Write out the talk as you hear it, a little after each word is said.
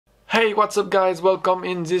Hey, what's up guys, welcome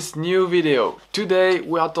in this new video. Today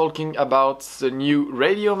we are talking about the new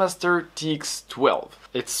Radiomaster TX12.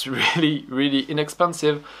 It's really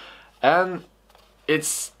inexpensive and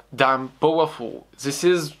it's damn powerful. This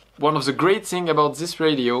is one of the great things about this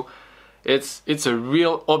radio. It's a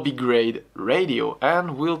real hobby grade radio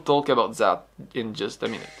and we'll talk about that in just a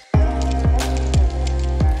minute.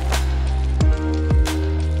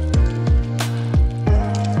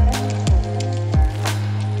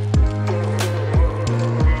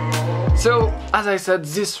 So, as I said,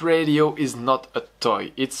 this radio is not a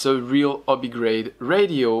toy, it's a real hobby grade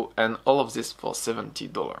radio and all of this for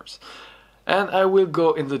 $70. And I will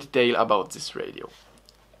go into detail about this radio.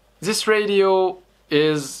 This radio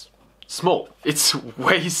is small, it's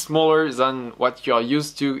way smaller than what you are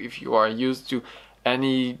used to if you are used to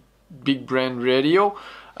any big brand radio.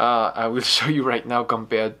 I will show you right now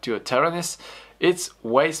compared to a Taranis. It's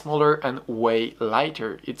way smaller and way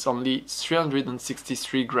lighter. It's only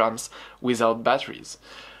 363 grams without batteries.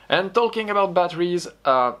 And talking about batteries,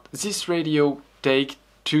 this radio takes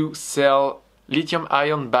 2 cell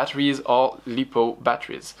lithium-ion batteries or LiPo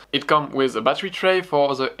batteries. It comes with a battery tray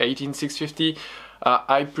for the 18650.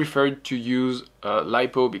 I preferred to use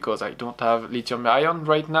LiPo because I don't have lithium-ion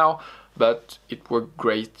right now, but it worked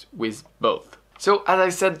great with both. So as I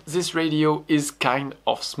said, this radio is kind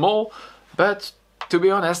of small, but to be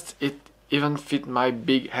honest, it even fit my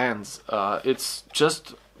big hands. It's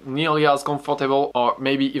just nearly as comfortable or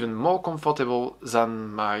maybe even more comfortable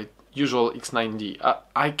than my usual X9D.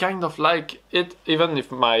 I kind of like it even if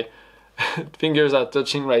my fingers are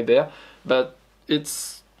touching right there, but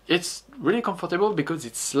it's really comfortable because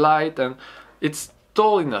it's light and it's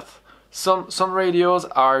tall enough. Some radios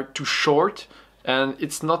are too short and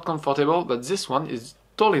it's not comfortable, but this one is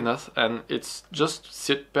tall enough and it's just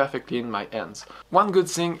sit perfectly in my hands. One good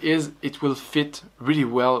thing is it will fit really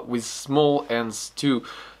well with small hands too.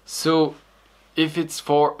 So if it's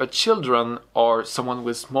for a children or someone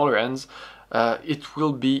with smaller hands, it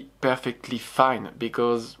will be perfectly fine,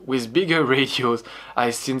 because with bigger radios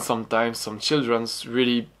I've seen sometimes some children's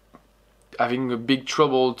really having a big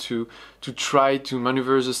trouble to try to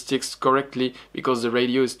maneuver the sticks correctly because the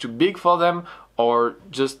radio is too big for them, or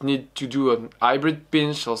just need to do a hybrid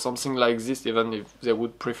pinch or something like this, even if they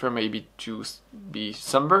would prefer maybe to be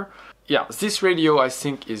somber. Yeah, this radio I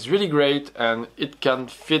think is really great and it can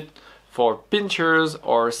fit for pinchers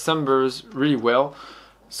or sumbers really well,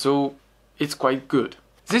 so it's quite good.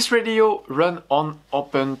 This radio run on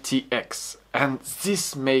OpenTX and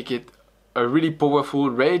this make it a really powerful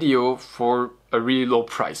radio for a really low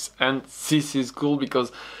price. And this is cool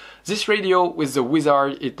because this radio with the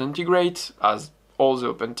Wizard it integrates, as all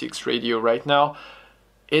the OpenTX radio right now.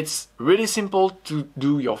 It's really simple to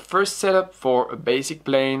do your first setup for a basic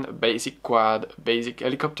plane, a basic quad, a basic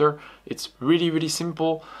helicopter. It's really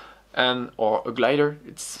simple, and or a glider,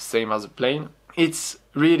 it's the same as a plane. It's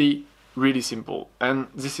really simple, and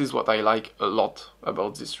this is what I like a lot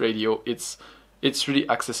about this radio. It's really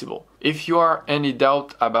accessible. If you are any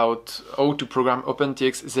doubt about how to program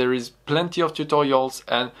OpenTX, there is plenty of tutorials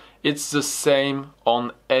and it's the same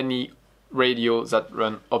on any radio that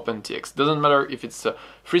run OpenTX. Doesn't matter if it's a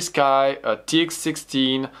FreeSky, a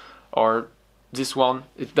TX16 or this one,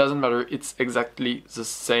 it doesn't matter, it's exactly the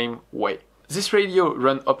same way. This radio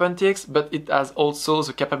runs OpenTX, but it has also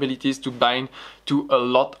the capabilities to bind to a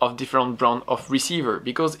lot of different brand of receiver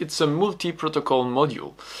because it's a multi-protocol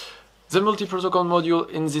module. The multi-protocol module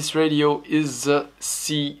in this radio is the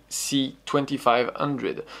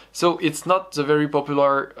CC2500. So it's not the very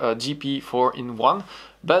popular GP 4-in-1,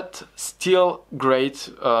 but still great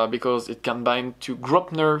because it can bind to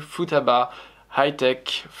Gropner, Futaba,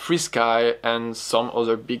 Hightech, FreeSky and some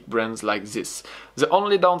other big brands like this. The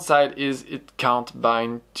only downside is it can't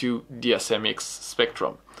bind to DSMX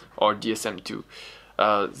Spectrum or DSM2.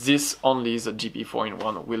 This only the GP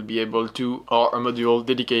 4-in-1 will be able to, or a module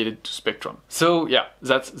dedicated to Spectrum. So yeah,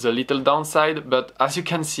 that's the little downside, but as you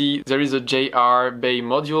can see there is a JR Bay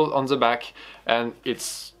module on the back and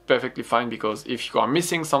it's perfectly fine because if you are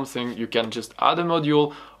missing something you can just add a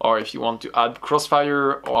module, or if you want to add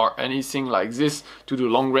crossfire or anything like this to do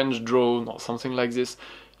long range drone or something like this,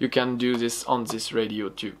 you can do this on this radio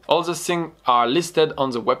too. All the things are listed on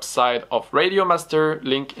the website of Radiomaster,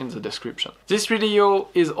 link in the description. This radio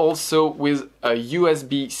is also with a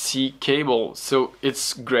USB-C cable, so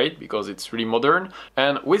it's great because it's really modern.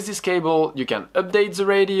 And with this cable you can update the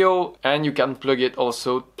radio and you can plug it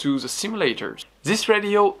also to the simulators. This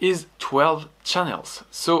radio is 12 channels,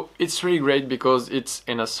 so it's really great because it's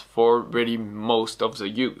enough for really most of the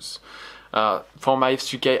use. For my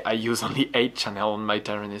F3K I use only 8 channels on my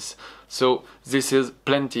Taranis, so this is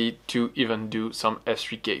plenty to even do some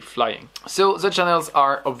F3K flying. So the channels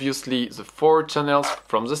are obviously the 4 channels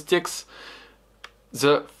from the sticks,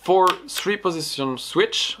 the 4 3-position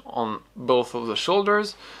switch on both of the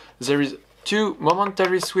shoulders, there is 2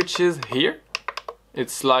 momentary switches here,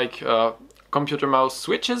 it's like computer mouse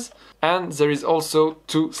switches, and there is also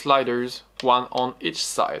 2 sliders, one on each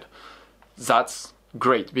side. That's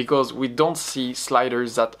great because we don't see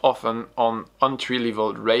sliders that often on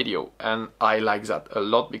entry-level radio, and I like that a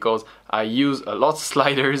lot because I use a lot of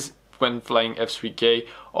sliders when flying F3K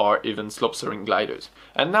or even slope-soaring gliders.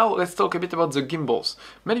 And now let's talk a bit about the gimbals.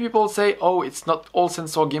 Many people say, oh, it's not all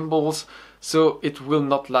sensor gimbals, so it will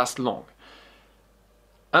not last long.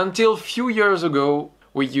 Until few years ago,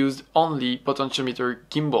 we used only potentiometer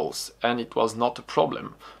gimbals, and it was not a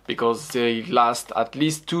problem because they last at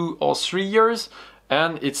least 2 or 3 years,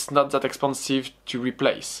 and it's not that expensive to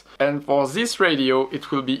replace. And for this radio it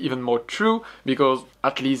will be even more true because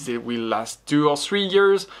at least they will last 2 or 3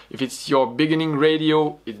 years. If it's your beginning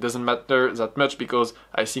radio, it doesn't matter that much because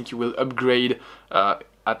I think you will upgrade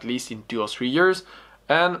at least in 2 or 3 years.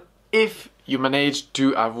 And if you manage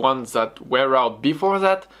to have ones that wear out before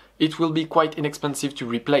that, it will be quite inexpensive to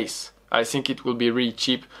replace. I think it will be really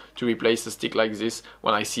cheap to replace a stick like this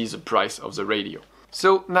when I see the price of the radio.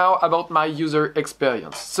 So now about my user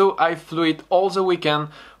experience. So I flew it all the weekend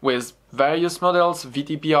with various models,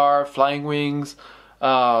 VTPR, Flying Wings,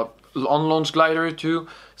 on launch glider too.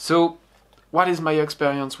 So what is my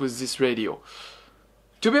experience with this radio?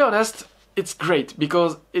 To be honest, it's great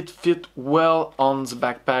because it fit well on the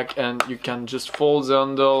backpack and you can just fold the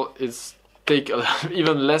handle, it's take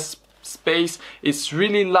even less space, it's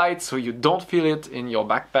really light so you don't feel it in your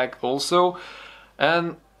backpack also,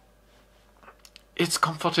 and it's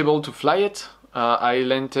comfortable to fly it. I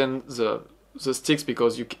lengthen the sticks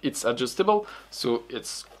because it's adjustable, so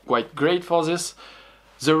it's quite great for this.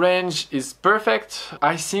 The range is perfect.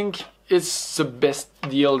 I think it's the best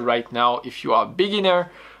deal right now if you are a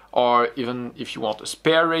beginner, or even if you want a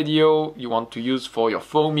spare radio you want to use for your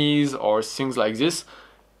foamies or things like this.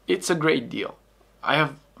 It's a great deal. I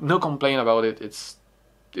have no complaint about it. It's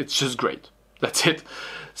just great. That's it.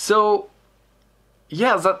 So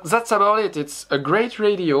yeah, that's about it. It's a great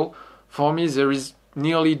radio. For me there is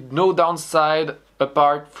nearly no downside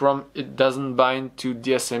apart from it doesn't bind to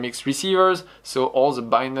DSMX receivers, so all the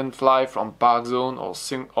bind and fly from Park Zone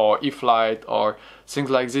or E-Flight or things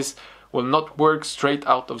like this will not work straight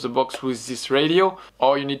out of the box with this radio,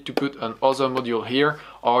 or you need to put another module here,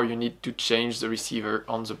 or you need to change the receiver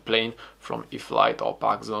on the plane from E-Flight or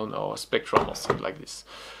Park Zone or Spectrum or something like this.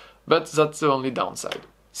 But that's the only downside.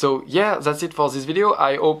 So yeah, that's it for this video.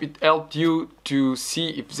 I hope it helped you to see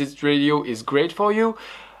if this radio is great for you.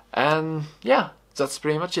 And yeah, that's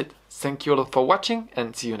pretty much it. Thank you all for watching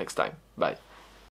and see you next time. Bye.